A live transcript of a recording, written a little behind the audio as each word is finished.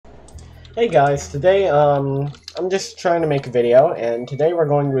Hey guys, today I'm just trying to make a video, and today we're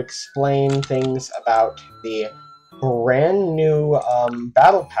going to explain things about the brand new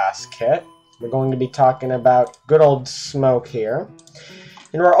Battle Pass kit. We're going to be talking about good old Smoke here,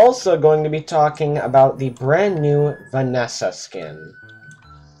 and we're also going to be talking about the brand new Vanessa skin.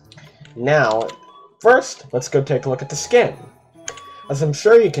 Now, first, let's go take a look at the skin. As I'm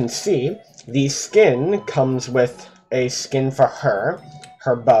sure you can see, the skin comes with a skin for her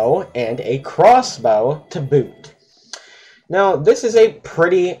bow, and a crossbow to boot. Now, this is a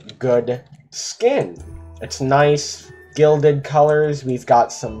pretty good skin. It's nice, gilded colors. We've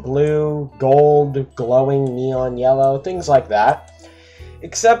got some blue, gold, glowing neon yellow, things like that.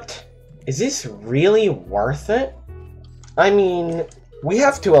 Except, is this really worth it? I mean, we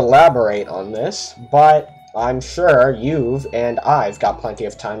have to elaborate on this, but I'm sure you've and I've got plenty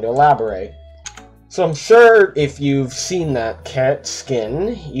of time to elaborate. So I'm sure if you've seen that kit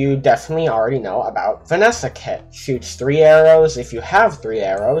skin, you definitely already know about Vanessa kit. Shoots 3 arrows if you have 3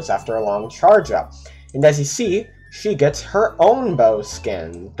 arrows after a long charge up. And as you see, she gets her own bow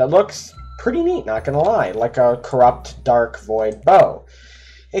skin that looks pretty neat, not gonna lie, like a corrupt dark void bow.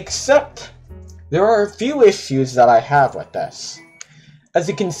 Except, there are a few issues that I have with this. As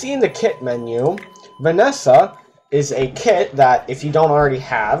you can see in the kit menu, Vanessa is a kit that, if you don't already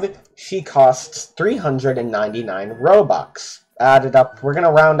have, she costs 399 Robux. Added up, we're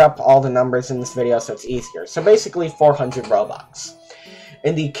gonna round up all the numbers in this video so it's easier. So basically 400 Robux.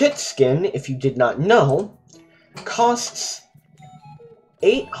 And the kit skin, if you did not know, costs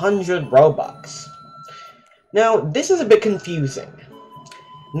 800 Robux. Now, this is a bit confusing.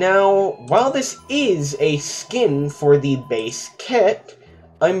 Now, while this is a skin for the base kit,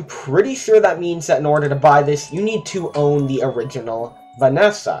 I'm pretty sure that means that in order to buy this, you need to own the original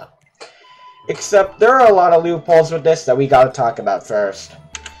Vanessa. Except, there are a lot of loopholes with this that we gotta talk about first.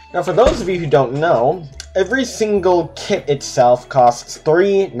 Now, for those of you who don't know, every single kit itself costs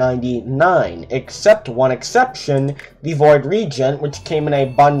 $3.99, except one exception, the Void Regent, which came in a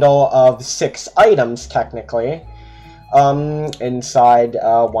bundle of 6 items, technically, inside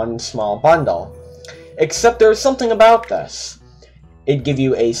one small bundle. Except there's something about this. It'd give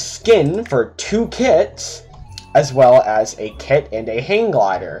you a skin for 2 kits, as well as a kit and a hang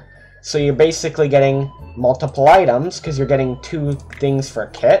glider. So you're basically getting multiple items, because you're getting 2 things for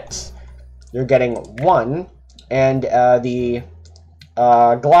kits. You're getting 1, and the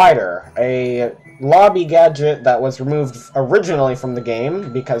glider, a lobby gadget that was removed originally from the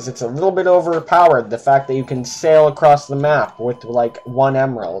game, because it's a little bit overpowered, the fact that you can sail across the map with, like, 1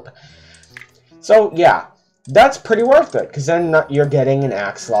 emerald. So, yeah. That's pretty worth it, because then you're getting an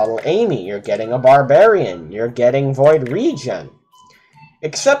Axolotl Amy, you're getting a Barbarian, you're getting Void Regen.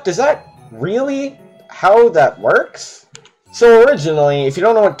 Except, is that really how that works? So originally, if you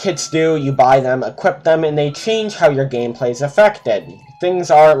don't know what kits do, you buy them, equip them, and they change how your gameplay is affected.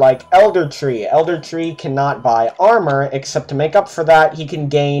 Things are like Elder Tree. Elder Tree cannot buy armor, except to make up for that, he can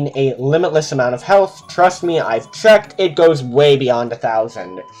gain a limitless amount of health. Trust me, I've checked, it goes way beyond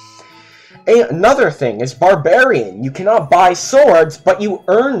 1,000. Another thing is Barbarian. You cannot buy swords, but you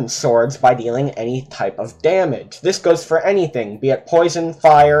earn swords by dealing any type of damage. This goes for anything, be it poison,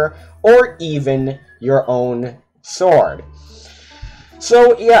 fire, or even your own sword.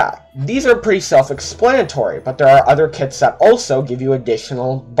 So yeah, these are pretty self-explanatory, but there are other kits that also give you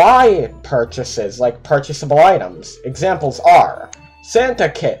additional buy purchases, like purchasable items. Examples are Santa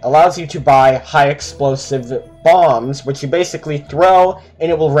Kit allows you to buy high explosive bombs, which you basically throw,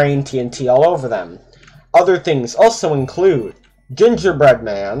 and it will rain TNT all over them. Other things also include Gingerbread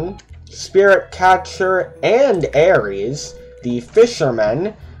Man, Spirit Catcher, and Ares, the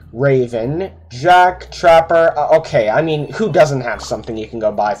Fisherman, Raven, Jack, Trapper. Okay, I mean, who doesn't have something you can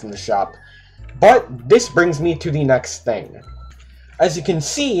go buy from the shop? But this brings me to the next thing. As you can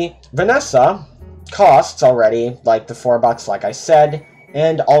see, Vanessa costs already, like the $4 like I said,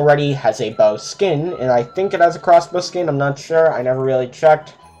 and already has a bow skin, and I think it has a crossbow skin, I'm not sure, I never really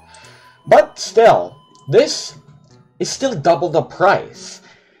checked. But still, this is still double the price.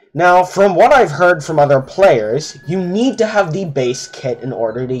 Now, from what I've heard from other players, you need to have the base kit in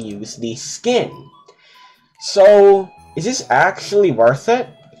order to use the skin. So, is this actually worth it?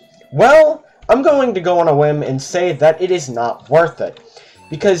 Well, I'm going to go on a whim and say that it is not worth it.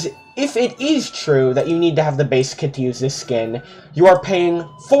 Because if it is true that you need to have the base kit to use this skin, you are paying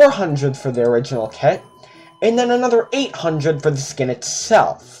 $400 for the original kit, and then another $800 for the skin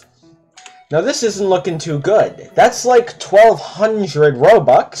itself. Now this isn't looking too good. That's like 1,200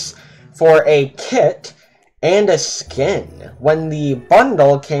 Robux for a kit and a skin, when the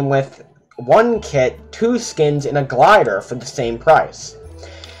bundle came with 1 kit, 2 skins, and a glider for the same price.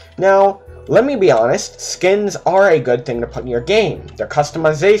 Now, let me be honest, skins are a good thing to put in your game. They're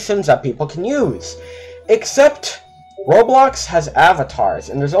customizations that people can use. Except, Roblox has avatars,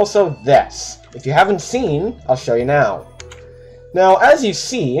 and there's also this. If you haven't seen, I'll show you now. Now, as you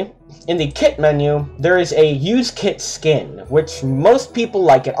see, in the kit menu, there is a use kit skin, which most people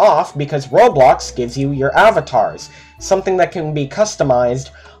like it off because Roblox gives you your avatars, something that can be customized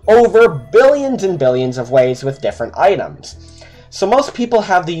over billions and billions of ways with different items. So most people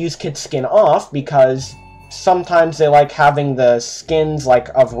have the use kit skin off because sometimes they like having the skins like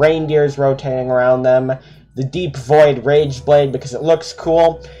of reindeers rotating around them, the Deep Void Rage Blade because it looks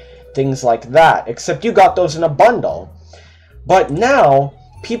cool, things like that, except you got those in a bundle. But now,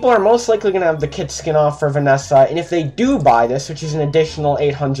 people are most likely going to have the kit skin off for Vanessa, and if they do buy this, which is an additional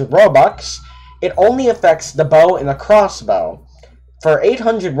 800 Robux, it only affects the bow and the crossbow. For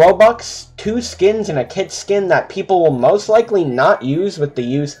 800 Robux, 2 skins and a kit skin that people will most likely not use with the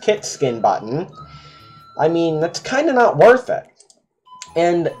use kit skin button, I mean, that's kind of not worth it.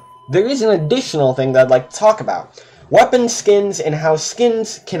 And there is an additional thing that I'd like to talk about. Weapon skins and how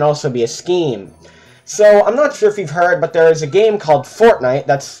skins can also be a scheme. So, I'm not sure if you've heard, but there is a game called Fortnite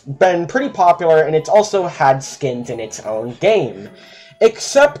that's been pretty popular, and it's also had skins in its own game.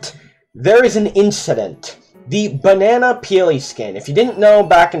 Except, there is an incident. The Banana Peely skin. If you didn't know,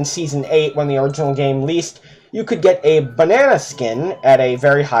 back in Season 8, when the original game released, you could get a banana skin at a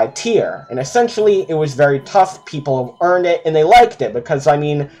very high tier. And essentially, it was very tough, people earned it, and they liked it, because, I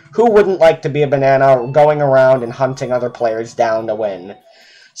mean, who wouldn't like to be a banana going around and hunting other players down to win?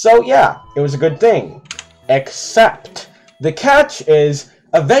 So yeah, it was a good thing. Except, the catch is,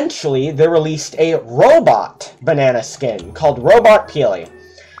 eventually they released a robot banana skin called Robot Peely.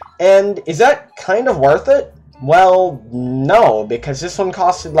 And is that kind of worth it? Well, no, because this one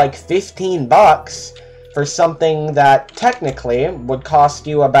costed like 15 bucks for something that technically would cost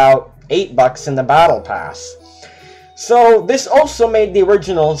you about 8 bucks in the battle pass. So, this also made the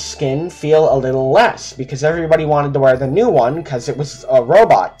original skin feel a little less, because everybody wanted to wear the new one, because it was a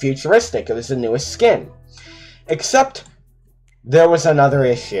robot, futuristic, it was the newest skin. Except, there was another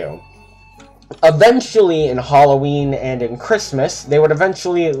issue. Eventually, in Halloween and in Christmas, they would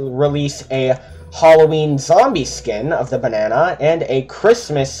eventually release a Halloween zombie skin of the banana, and a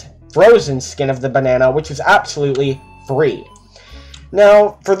Christmas frozen skin of the banana, which was absolutely free.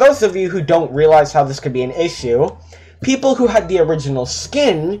 Now, for those of you who don't realize how this could be an issue, people who had the original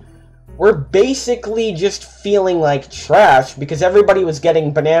skin were basically just feeling like trash because everybody was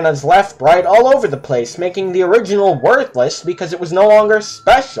getting bananas left, right, all over the place, making the original worthless because it was no longer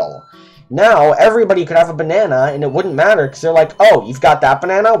special. Now, everybody could have a banana and it wouldn't matter because they're like, oh, you've got that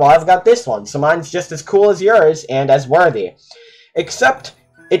banana? Well, I've got this one, so mine's just as cool as yours and as worthy. Except,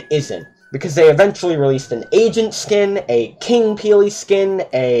 it isn't, because they eventually released an Agent skin, a King Peely skin,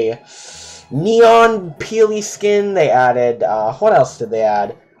 a Neon Peely skin, they added, what else did they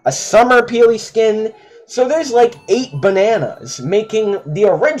add? A Summer Peely skin. So there's like 8 bananas, making the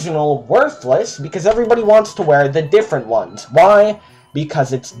original worthless because everybody wants to wear the different ones. Why?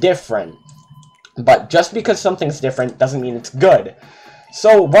 Because it's different. But just because something's different doesn't mean it's good.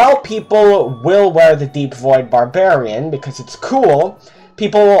 So while people will wear the Deep Void Barbarian because it's cool,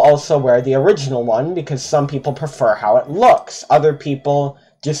 people will also wear the original one because some people prefer how it looks. Other people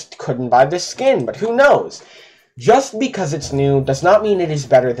just couldn't buy this skin, but who knows? Just because it's new does not mean it is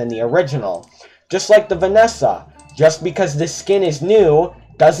better than the original. Just like the Vanessa, just because this skin is new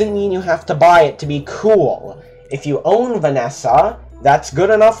doesn't mean you have to buy it to be cool. If you own Vanessa, that's good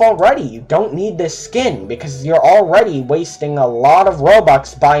enough already. You don't need this skin because you're already wasting a lot of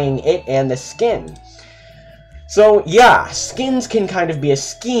Robux buying it and the skin. So yeah, skins can kind of be a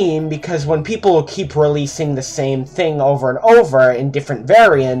scheme because when people keep releasing the same thing over and over in different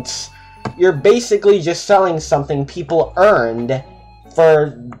variants, you're basically just selling something people earned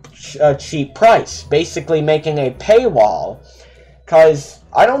for a cheap price, basically making a paywall. Because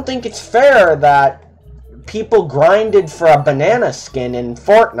I don't think it's fair that people grinded for a banana skin in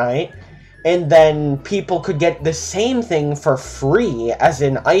Fortnite, and then people could get the same thing for free as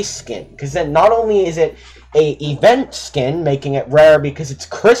an ice skin. Because then not only is it a event skin, making it rare because it's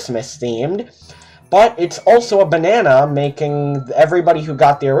Christmas themed, but it's also a banana, making everybody who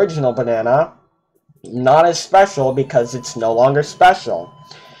got the original banana not as special because it's no longer special.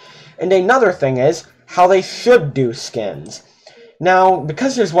 And another thing is how they should do skins. Now,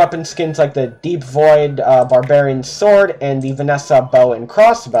 because there's weapon skins like the Deep Void Barbarian Sword and the Vanessa Bow and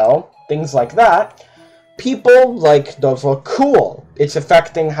Crossbow, things like that, people like those look cool. It's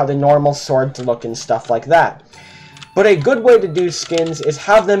affecting how the normal swords look and stuff like that. But a good way to do skins is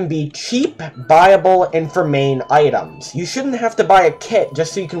have them be cheap, buyable, and for main items. You shouldn't have to buy a kit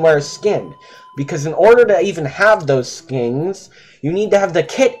just so you can wear a skin, because in order to even have those skins, you need to have the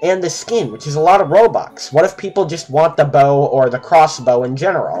kit and the skin, which is a lot of Robux. What if people just want the bow or the crossbow in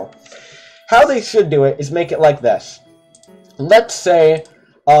general? How they should do it is make it like this. Let's say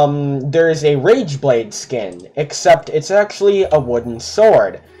there is a Rageblade skin, except it's actually a wooden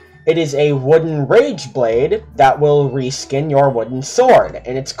sword. It is a wooden Rage Blade that will reskin your wooden sword.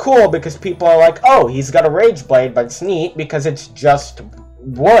 And it's cool because people are like, oh, he's got a Rage Blade, but it's neat because it's just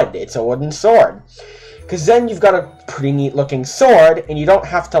wood. It's a wooden sword. Because then you've got a pretty neat looking sword, and you don't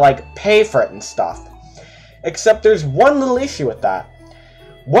have to, like, pay for it and stuff. Except there's one little issue with that.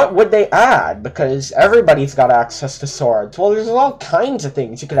 What would they add? Because everybody's got access to swords. Well, there's all kinds of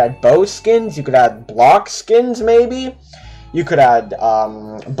things. You could add bow skins, you could add block skins, maybe. You could add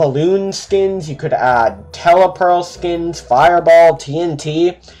balloon skins, you could add telepearl skins, fireball,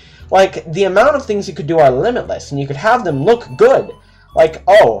 TNT. Like, the amount of things you could do are limitless, and you could have them look good. Like,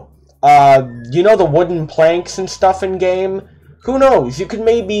 oh, you know the wooden planks and stuff in game? Who knows? You could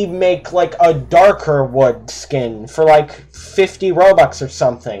maybe make, like, a darker wood skin for, like, 50 Robux or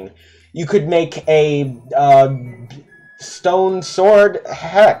something. You could make a stone sword,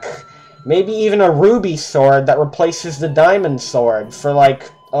 heck. Maybe even a ruby sword that replaces the diamond sword for, like,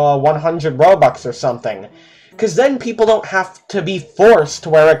 100 Robux or something. Because then people don't have to be forced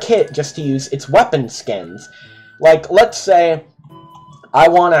to wear a kit just to use its weapon skins. Like, let's say I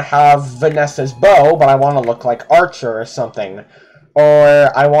want to have Vanessa's bow, but I want to look like Archer or something.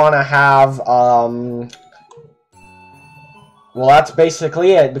 Or I want to have, well, that's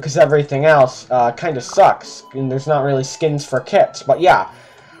basically it, because everything else kind of sucks. And there's not really skins for kits. But yeah.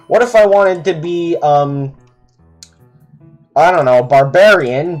 What if I wanted to be, I don't know,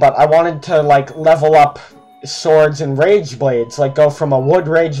 barbarian, but I wanted to, like, level up swords and rage blades, like go from a wood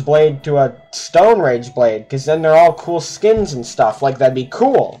rage blade to a stone rage blade, because then they're all cool skins and stuff, like, that'd be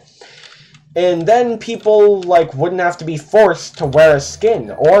cool. And then people, like, wouldn't have to be forced to wear a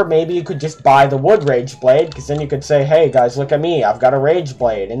skin, or maybe you could just buy the wood rage blade, because then you could say, hey guys, look at me, I've got a rage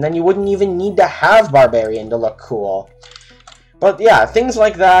blade, and then you wouldn't even need to have barbarian to look cool. But yeah, things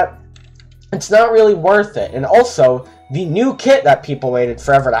like that, it's not really worth it. And also, the new kit that people waited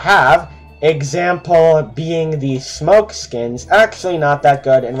forever to have, example being the smoke skins, actually not that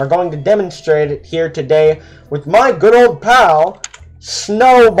good. And we're going to demonstrate it here today with my good old pal,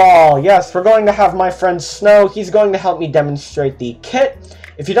 Snowball. Yes, we're going to have my friend Snow. He's going to help me demonstrate the kit.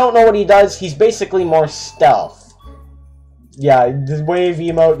 If you don't know what he does, he's basically more stealth. Yeah, the wave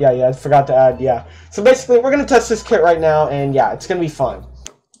emote, yeah, I forgot to add, yeah. So basically, we're going to test this kit right now, and yeah, it's going to be fun.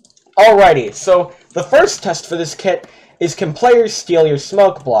 Alrighty, so the first test for this kit is, can players steal your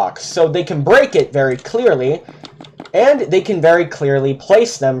smoke blocks? So they can break it very clearly, and they can very clearly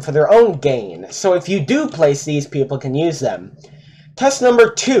place them for their own gain. So if you do place these, people can use them. Test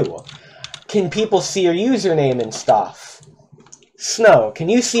number 2, can people see your username and stuff? Snow, can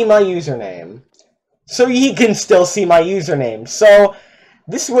you see my username? So he can still see my username. So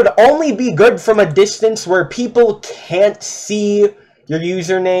this would only be good from a distance where people can't see your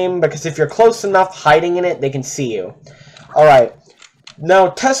username, because if you're close enough hiding in it, they can see you. Alright. Now,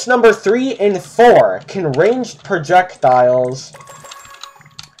 test number 3 and 4. Can ranged projectiles...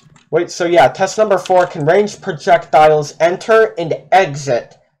 Wait, so yeah, test number 4. Can ranged projectiles enter and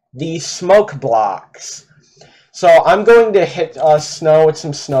exit the smoke blocks? So I'm going to hit Snow with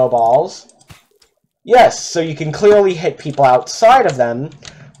some snowballs. Yes, so you can clearly hit people outside of them,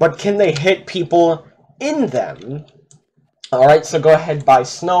 but can they hit people in them? Alright, so go ahead, buy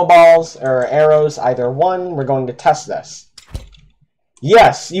snowballs, or arrows, either one. We're going to test this.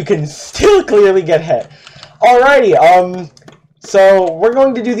 Yes, you can still clearly get hit. Alrighty, so we're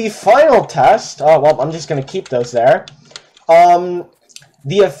going to do the final test. Oh, well, I'm just going to keep those there. The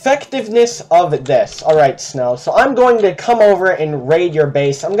effectiveness of this. Alright, Snow, so I'm going to come over and raid your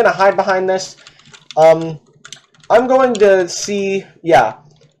base. I'm going to hide behind this. I'm going to see, yeah,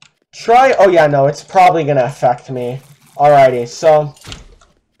 oh yeah, no, it's probably going to affect me. Alrighty, so,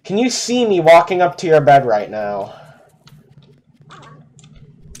 can you see me walking up to your bed right now?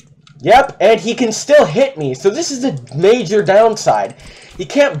 Yep, and he can still hit me, so this is the major downside. You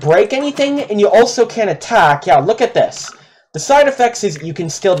can't break anything, and you also can't attack. Yeah, look at this. The side effects is you can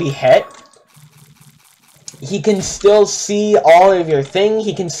still be hit. He can still see all of your thing.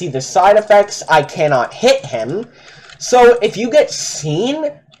 He can see the side effects. I cannot hit him. So if you get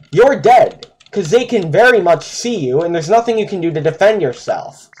seen, you're dead. Because they can very much see you, and there's nothing you can do to defend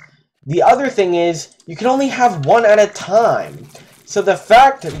yourself. The other thing is, you can only have one at a time. So the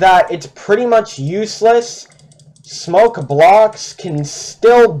fact that it's pretty much useless smoke blocks can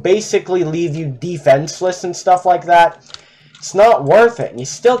still basically leave you defenseless and stuff like that. It's not worth it. And you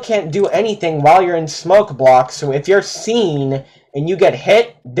still can't do anything while you're in smoke blocks. So if you're seen and you get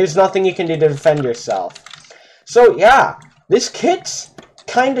hit, there's nothing you can do to defend yourself. So yeah, this kit's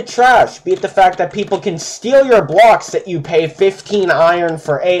kind of trash. Be it the fact that people can steal your blocks that you pay 15 iron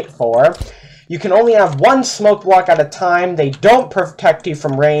for 8 for. You can only have one smoke block at a time. They don't protect you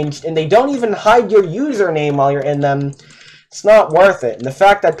from ranged, and they don't even hide your username while you're in them. It's not worth it. And the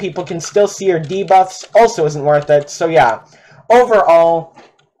fact that people can still see your debuffs also isn't worth it. So yeah, overall,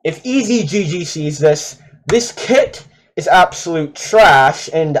 if Easy GG sees this, this kit is absolute trash,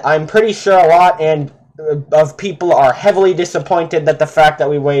 and I'm pretty sure a lot of people are heavily disappointed that the fact that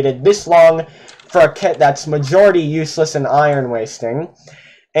we waited this long for a kit that's majority useless and iron wasting.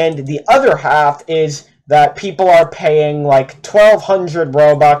 And the other half is that people are paying like 1,200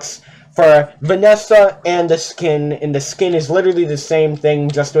 Robux for Vanessa and the skin is literally the same thing,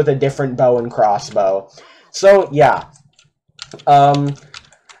 just with a different bow and crossbow. So, yeah.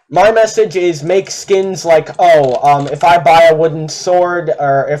 My message is make skins like, if I buy a wooden sword,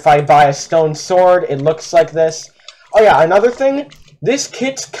 or if I buy a stone sword, it looks like this. Oh yeah, another thing, this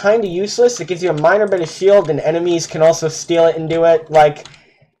kit's kinda useless. It gives you a minor bit of shield, and enemies can also steal it and do it. Like,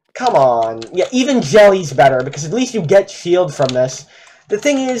 come on. Yeah, even jelly's better, because at least you get shield from this. The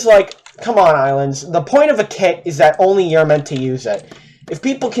thing is, like, come on, Islands. The point of a kit is that only you're meant to use it. If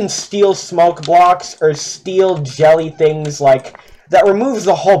people can steal smoke blocks, or steal jelly things, like, that removes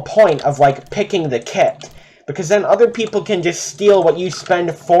the whole point of, like, picking the kit. Because then other people can just steal what you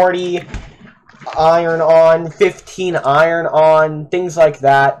spend 40 iron on, 15 iron on, things like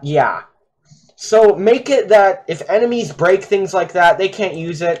that. Yeah. So make it that if enemies break things like that, they can't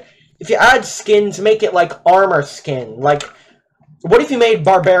use it. If you add skins, make it like armor skin. Like, what if you made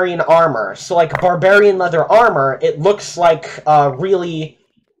barbarian armor? So like barbarian leather armor, it looks like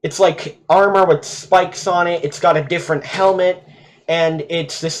it's like armor with spikes on it. It's got a different helmet, and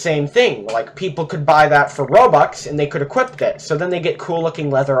it's the same thing. Like, people could buy that for Robux, and they could equip it. So then they get cool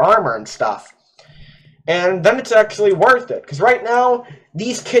looking leather armor and stuff. And then it's actually worth it. Because right now,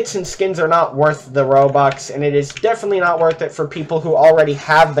 these kits and skins are not worth the Robux, and it is definitely not worth it for people who already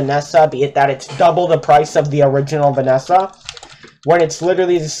have Vanessa, be it that it's double the price of the original Vanessa, when it's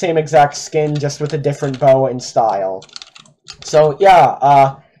literally the same exact skin, just with a different bow and style. So,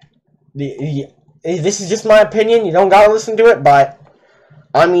 yeah, this is just my opinion. You don't gotta listen to it, but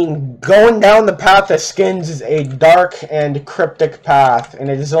I mean, going down the path of skins is a dark and cryptic path, and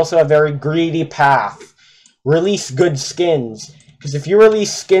it is also a very greedy path. Release good skins, because if you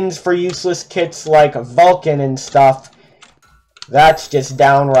release skins for useless kits like Vulcan and stuff, that's just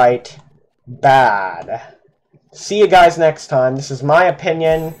downright bad. See you guys next time. This is my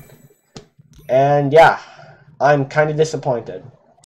opinion, and yeah, I'm kind of disappointed.